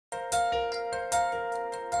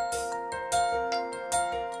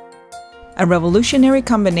a revolutionary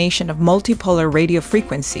combination of multipolar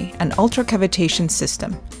radiofrequency and ultra-cavitation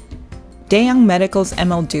system. Daeyoung Medical's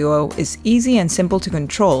ML Duo is easy and simple to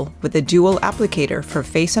control with a dual applicator for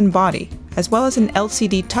face and body, as well as an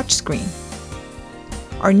LCD touchscreen.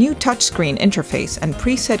 Our new touchscreen interface and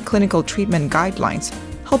preset clinical treatment guidelines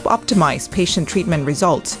help optimize patient treatment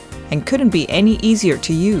results and couldn't be any easier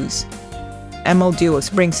to use. ML Duo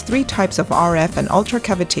brings 3 types of RF and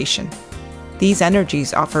ultra-cavitation. These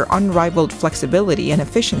energies offer unrivaled flexibility and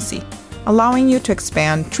efficiency, allowing you to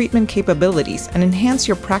expand treatment capabilities and enhance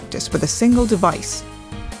your practice with a single device.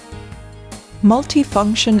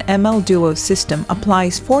 Multifunction ML Duo system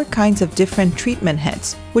applies 4 kinds of different treatment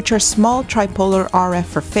heads, which are small tripolar RF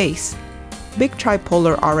for face, big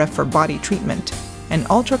tripolar RF for body treatment, and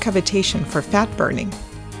ultra-cavitation for fat burning.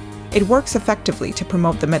 It works effectively to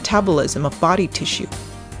promote the metabolism of body tissue,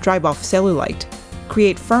 drive off cellulite,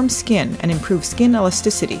 create firm skin, and improve skin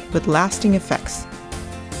elasticity with lasting effects.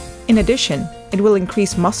 In addition, it will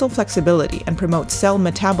increase muscle flexibility and promote cell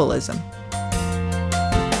metabolism.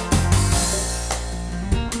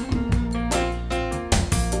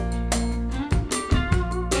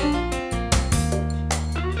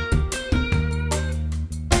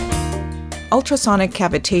 Ultrasonic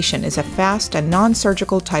cavitation is a fast and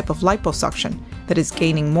non-surgical type of liposuction that is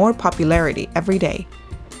gaining more popularity every day.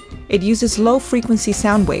 It uses low-frequency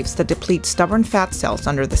sound waves that deplete stubborn fat cells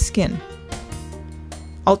under the skin.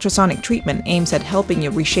 Ultrasonic treatment aims at helping you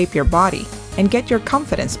reshape your body and get your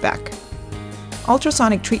confidence back.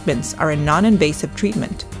 Ultrasonic treatments are a non-invasive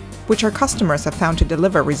treatment, which our customers have found to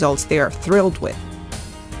deliver results they are thrilled with.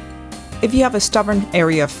 If you have a stubborn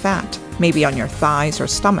area of fat, maybe on your thighs or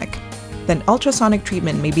stomach, then ultrasonic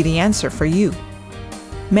treatment may be the answer for you.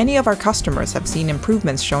 Many of our customers have seen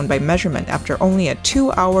improvements shown by measurement after only a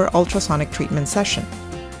 2-hour ultrasonic treatment session.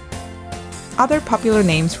 Other popular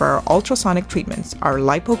names for our ultrasonic treatments are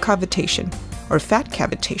lipocavitation or fat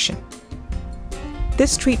cavitation.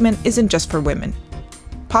 This treatment isn't just for women.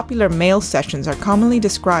 Popular male sessions are commonly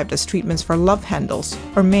described as treatments for love handles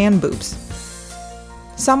or man boobs.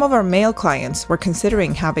 Some of our male clients were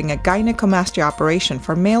considering having a gynecomastia operation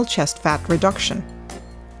for male chest fat reduction.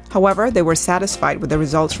 However, they were satisfied with the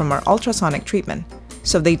results from our ultrasonic treatment,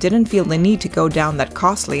 so they didn't feel the need to go down that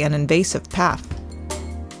costly and invasive path.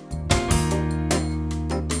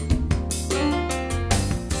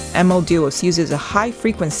 ML Duo uses a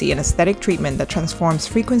high-frequency and aesthetic treatment that transforms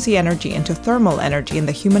frequency energy into thermal energy in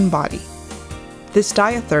the human body. This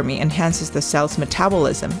diathermy enhances the cell's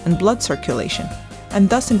metabolism and blood circulation, and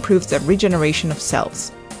thus improves the regeneration of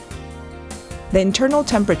cells. The internal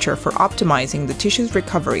temperature for optimizing the tissue's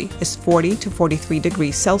recovery is 40 to 43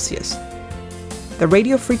 degrees Celsius. The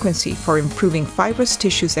radiofrequency for improving fibrous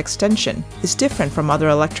tissue's extension is different from other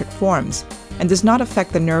electric forms and does not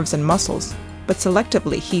affect the nerves and muscles, but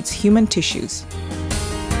selectively heats human tissues.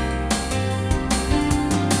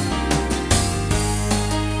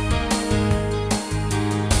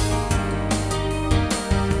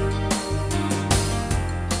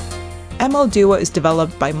 ML Duo is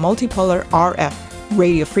developed by Multipolar RF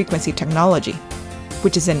radiofrequency technology,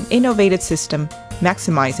 which is an innovative system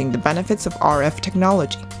maximizing the benefits of RF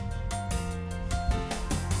technology.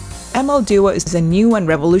 ML Duo is a new and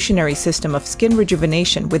revolutionary system of skin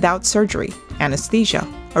rejuvenation without surgery, anesthesia,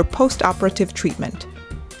 or post-operative treatment.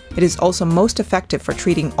 It is also most effective for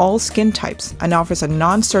treating all skin types and offers a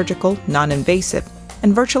non-surgical, non-invasive,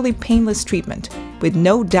 and virtually painless treatment with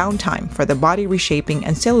no downtime for the body reshaping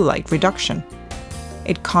and cellulite reduction.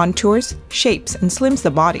 It contours, shapes, and slims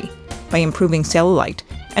the body by improving cellulite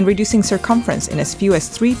and reducing circumference in as few as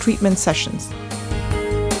 3 treatment sessions.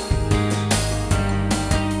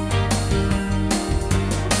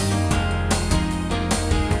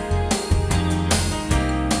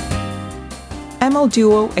 ML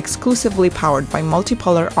Duo, exclusively powered by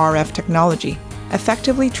Multipolar RF technology,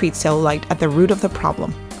 effectively treats cellulite at the root of the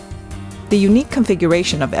problem. The unique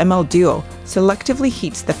configuration of ML Duo selectively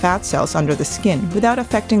heats the fat cells under the skin without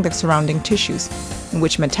affecting the surrounding tissues, in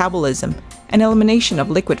which metabolism and elimination of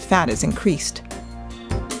liquid fat is increased.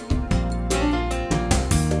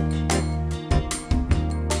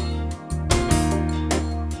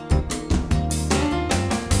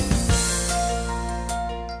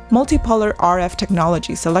 Multipolar RF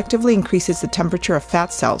technology selectively increases the temperature of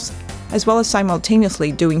fat cells, as well as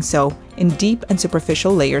simultaneously doing so in deep and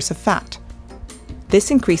superficial layers of fat.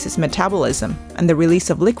 This increases metabolism and the release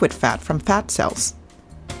of liquid fat from fat cells.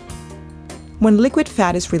 When liquid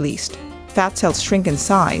fat is released, fat cells shrink in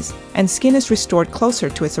size and skin is restored closer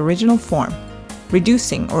to its original form,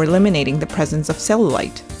 reducing or eliminating the presence of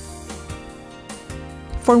cellulite.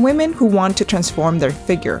 For women who want to transform their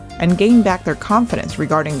figure and gain back their confidence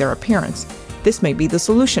regarding their appearance, this may be the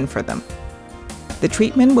solution for them. The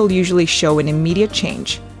treatment will usually show an immediate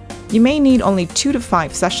change. You may need only 2 to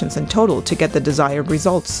 5 sessions in total to get the desired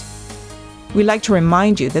results. We like to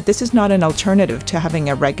remind you that this is not an alternative to having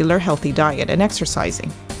a regular healthy diet and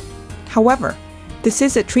exercising. However, this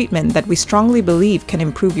is a treatment that we strongly believe can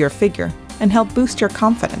improve your figure and help boost your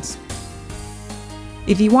confidence.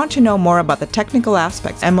 If you want to know more about the technical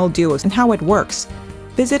aspects of ML Duos and how it works,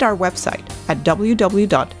 visit our website at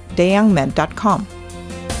www.daeangmed.com.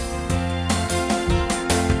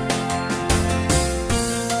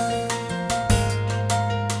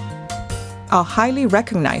 A highly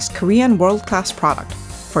recognized Korean world-class product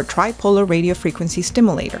for tripolar radiofrequency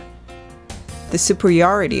stimulator. The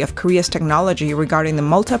superiority of Korea's technology regarding the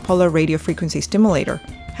multipolar radiofrequency stimulator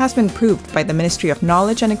has been proved by the Ministry of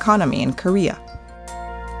Knowledge and Economy in Korea.